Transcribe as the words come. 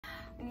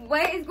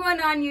What is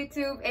going on,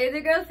 YouTube? It is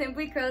your girl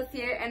Simply Curls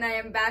here, and I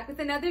am back with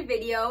another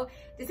video.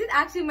 This is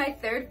actually my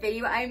third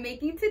video I'm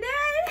making today.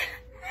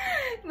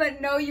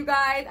 But no, you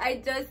guys, I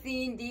just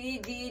seen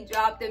DDG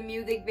drop the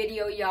music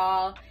video,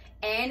 y'all,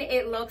 and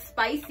it looks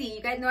spicy.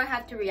 You guys know I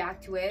have to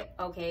react to it.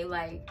 Okay,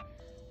 like,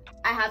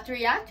 I have to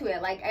react to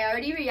it. Like, I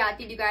already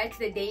reacted, you guys, to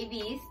the Dave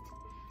East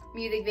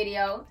music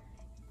video,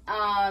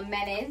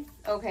 Menace.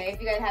 Okay,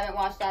 if you guys haven't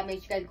watched that,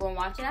 make sure you guys go and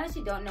watch it. I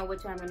actually don't know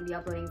which one I'm going to be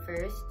uploading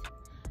first,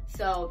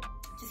 so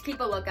just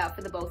keep a lookout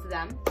for the both of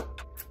them.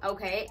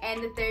 Okay,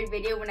 and the third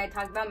video when I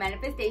talked about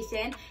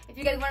manifestation. If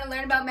you guys want to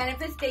learn about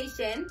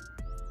manifestation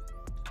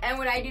and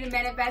what I do to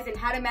manifest and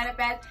how to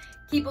manifest,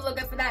 keep a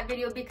lookout for that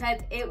video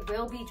because it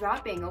will be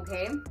dropping,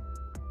 okay?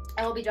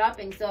 I will be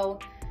dropping, so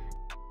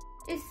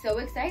just so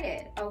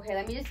excited. Okay,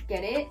 let me just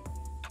get it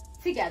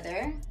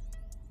together.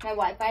 My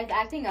Wi-Fi is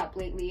acting up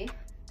lately.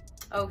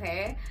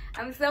 Okay,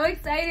 I'm so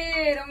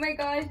excited. Oh my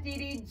gosh,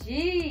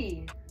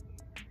 DDG.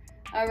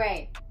 All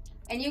right,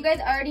 and you guys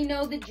already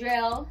know the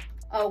drill,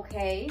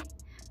 okay?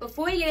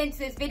 Before we get into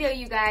this video,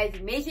 you guys,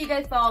 make sure you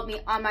guys follow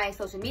me on my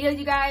social medias,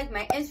 you guys.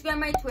 My Instagram,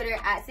 my Twitter,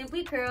 at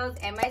Simply Curls,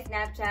 and my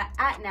Snapchat,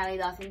 at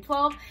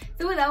NatalieDawson12.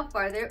 So without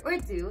further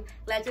ado,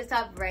 let's just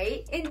hop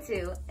right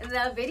into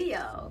the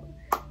video.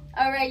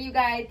 All right, you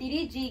guys,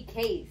 DDG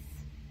case.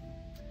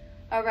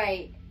 All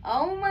right,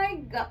 oh my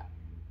God.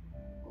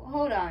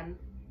 Hold on.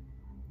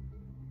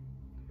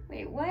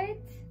 Wait, what?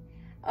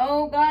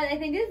 Oh God, I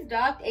think this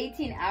dropped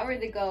 18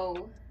 hours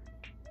ago.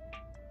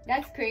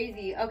 That's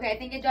crazy. Okay, I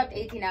think it dropped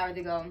 18 hours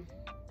ago.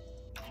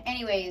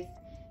 Anyways,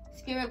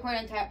 screen record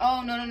entire.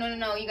 Oh, no.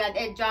 You guys,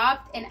 it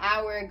dropped an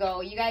hour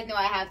ago. You guys know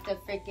I have to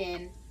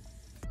freaking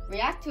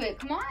react to it.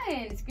 Come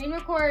on, screen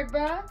record,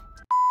 bruh.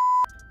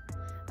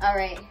 All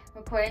right,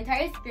 record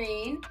entire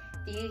screen.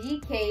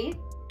 DDG case.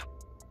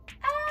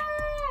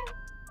 Ah!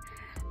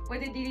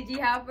 What did DDG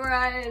have for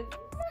us?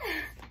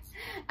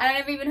 I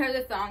never even heard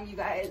the song, you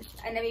guys.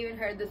 I never even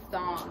heard the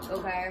song,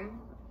 okay?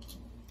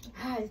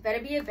 This better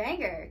be a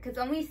banger, because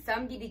only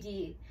some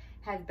DDG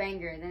has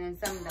bangers and then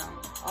some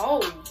don't.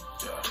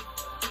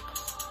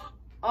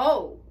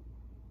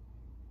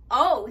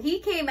 Oh, he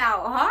came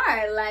out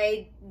hard.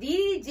 Like,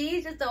 DDG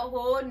is just a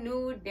whole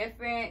new,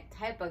 different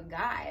type of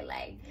guy.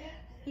 Like,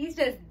 he's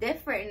just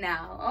different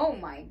now. Oh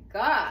my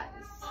gosh.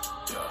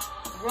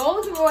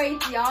 Rolls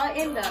Royce, y'all,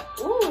 in the,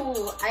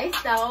 ooh,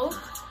 iced out.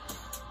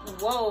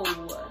 Whoa.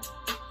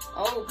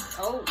 Oh.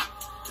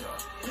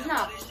 He's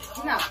not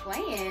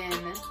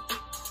playing.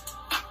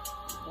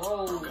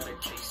 Whoa.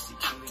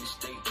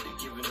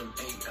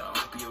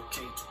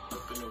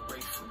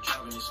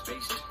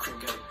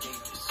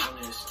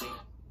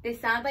 This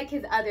sounds like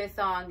his other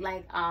song,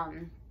 like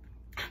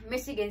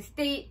Michigan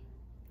State.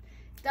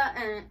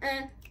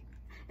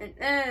 In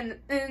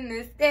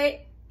the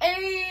state.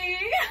 Hey.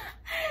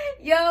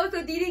 Yo,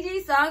 so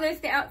DDG's songs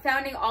are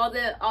sounding all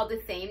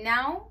the same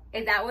now.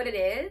 Is that what it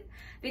is?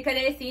 Because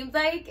it seems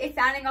like it's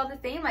sounding all the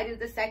same. Like it's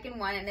the second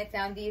one and it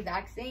sounds the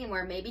exact same.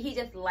 Or maybe he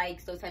just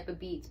likes those type of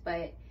beats.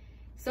 But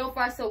so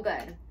far, so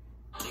good.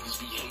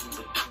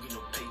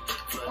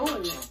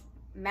 Oh,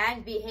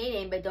 man be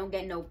hating but don't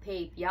get no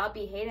paper. Y'all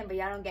be hating but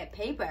y'all don't get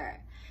paper.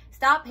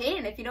 Stop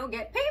hating if you don't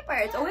get paper.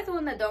 It's always the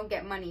one that don't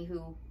get money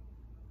who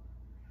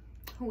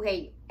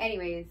hate.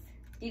 Anyways,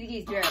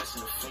 DDG's drip.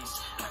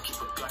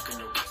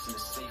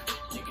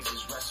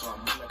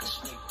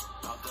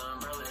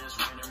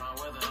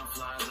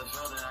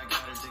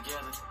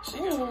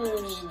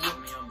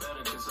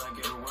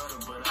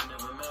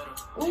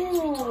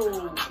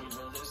 Ooh.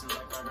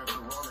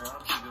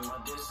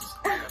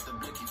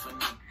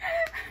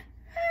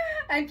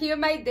 I'm keeping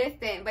my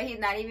distance, but he's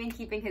not even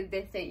keeping his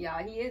distance,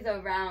 y'all. He is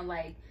around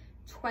like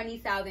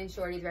 20,000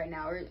 shorties right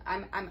now. Or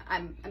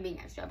I'm being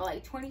extra, but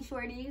like 20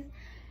 shorties.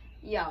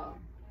 Yo,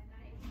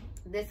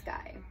 this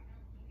guy.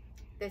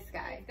 Let's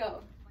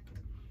go.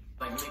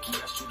 Like Mickey,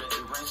 I shoot at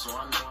the range, so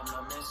I know I'm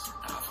not missing.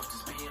 I fuck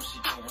this BM, she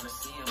don't wanna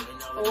see him.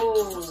 And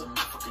all the some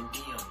motherfucking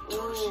DM.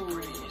 Told her she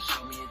pretty and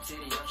show me a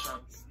titty. I'm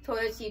trying. Told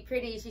her she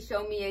pretty, she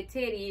showed me a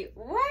titty.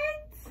 What?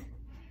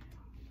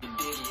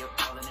 Diddy up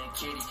all in that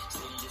kitty.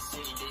 City to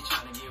city, they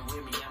tryna get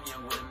with me. I'm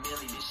young with a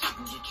milli, this shit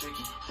can get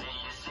tricky. City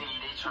to city,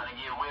 they tryna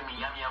get with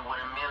me. I'm young with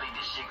a milli,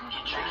 this shit can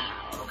get tricky.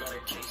 I got a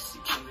case,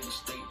 the king of the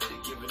state,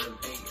 they giving them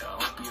 8. I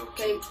hope you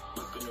okay.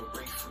 Whipping a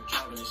race from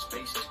driving in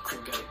space. The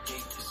crib got a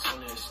gate, it's on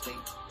the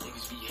estate.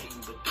 Niggas be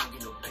hating, but don't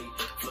get no pay.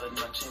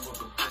 Flooding my chamber,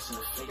 but press in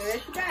the face.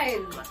 This guy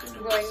is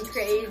going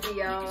crazy,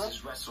 yo. Niggas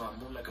is rat, so I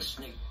move like a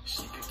snake.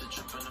 She picked the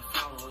trip and the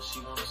follow us. She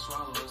wanna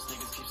swallow us.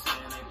 Niggas keep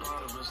saying they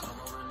proud of us. I'm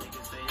over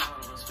niggas, they out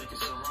of us.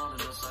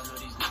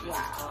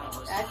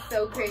 Wow, that's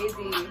so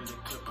crazy.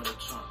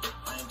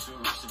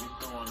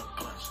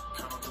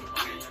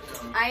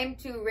 I am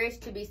too rich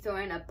to be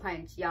throwing a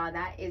punch. Y'all,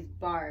 that is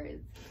bars.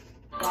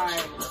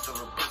 Bars.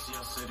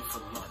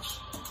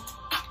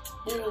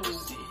 Ooh.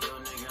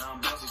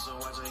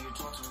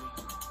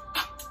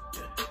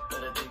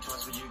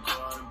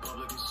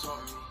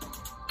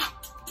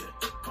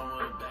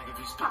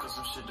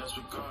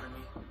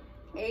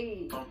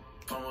 Hey.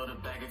 Phone with a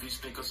bag if you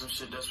speak on some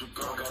shit that's what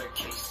girl got a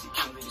case. He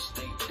came in the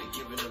state, they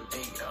giving him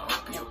 8. I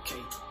hope he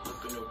okay.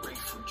 Whipping a race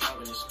from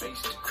driving in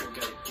space. The crib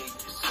got a gate,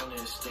 it's on the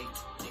estate.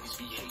 Niggas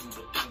be hating,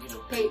 but they get no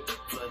pay.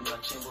 Flood my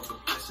chamber with a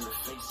piss in the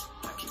face.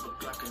 I keep a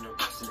block and the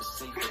rest in the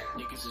safe.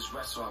 Niggas is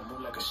rats, so I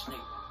move like a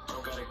snake.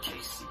 Bro got a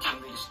case, he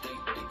came in the state,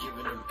 they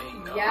giving him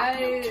 8.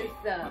 Yes.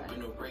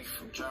 Whipping a race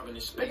from driving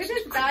in space. Look at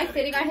this guy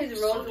sitting on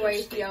his Rolls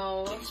Royce,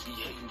 yo.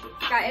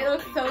 God, it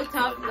looks so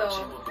tough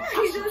though.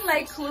 He's just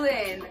like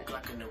cooling.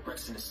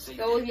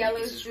 Those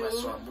yellow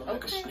shoes.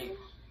 Okay.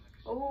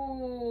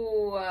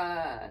 Ooh.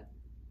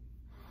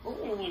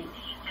 Ooh.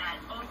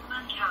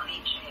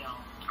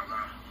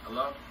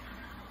 Hello?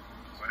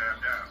 What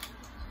up, down?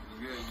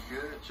 You good? You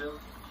good? Chill?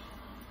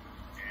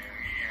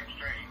 Yeah, I'm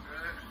straight. You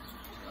good?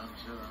 I'm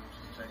chilling. I'm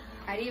just checking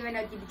in. I didn't even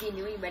know DDG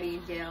knew anybody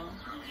in jail. Yeah,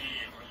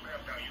 what's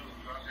up, though? You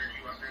up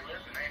there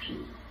listening, ain't you?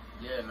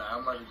 Yeah, nah,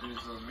 I'm about to do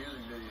some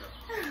music video.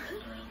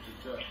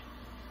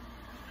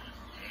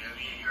 Yeah,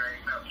 you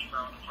already know. Keep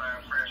on the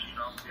flying fresh. You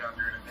don't be out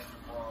there to make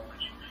the ball with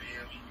you,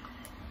 feel me?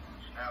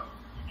 Out.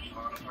 Keep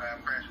on the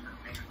flying fresh with the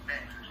niggas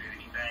next. If there's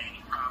anything,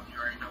 any problem, you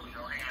already know we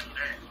gonna handle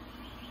that.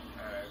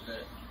 Alright,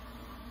 bet.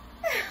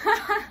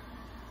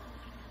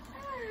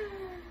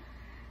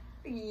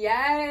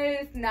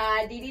 Yes,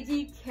 nah,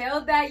 DDG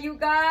killed that, you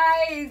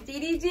guys.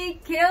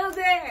 DDG killed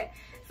it.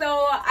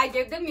 So I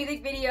give the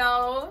music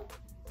video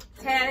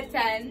 10 out of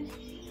 10.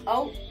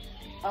 Oh,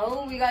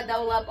 we got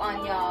double up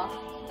on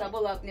y'all.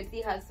 Double up,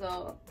 Nipsey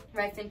Hussle.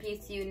 Rest in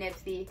peace to you,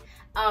 Nipsey.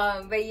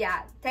 But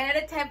yeah, 10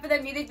 out of 10 for the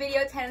music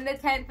video, 10 out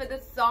of 10 for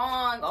the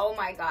song. Oh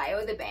my god, it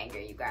was a banger,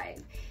 you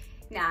guys.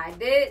 Nah,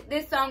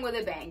 this song was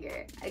a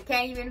banger. I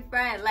can't even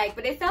front. Like,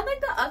 but it sounds like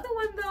the other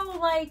one though.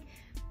 Like,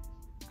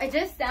 it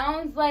just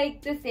sounds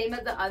like the same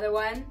as the other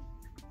one.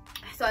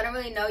 So I don't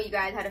really know, you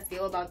guys, how to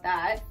feel about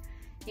that,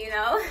 you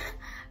know?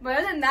 But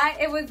other than that,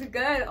 it was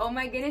good. Oh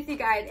my goodness, you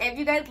guys. If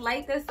you guys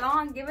like the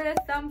song, give it a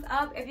thumbs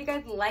up. If you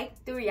guys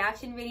liked the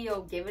reaction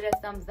video, give it a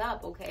thumbs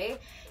up, okay?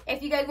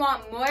 If you guys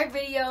want more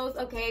videos,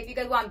 okay? If you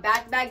guys want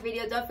back-to-back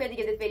videos, don't forget to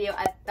give this video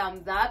a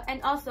thumbs up.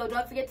 And also,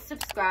 don't forget to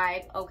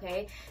subscribe,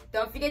 okay?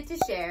 Don't forget to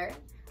share,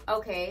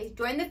 okay?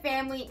 Join the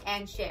family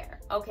and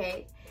share,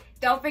 okay?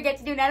 Don't forget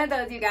to do none of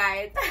those, you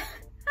guys.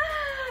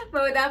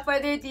 But without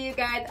further ado, you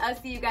guys, I'll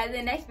see you guys in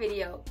the next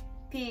video.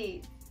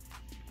 Peace.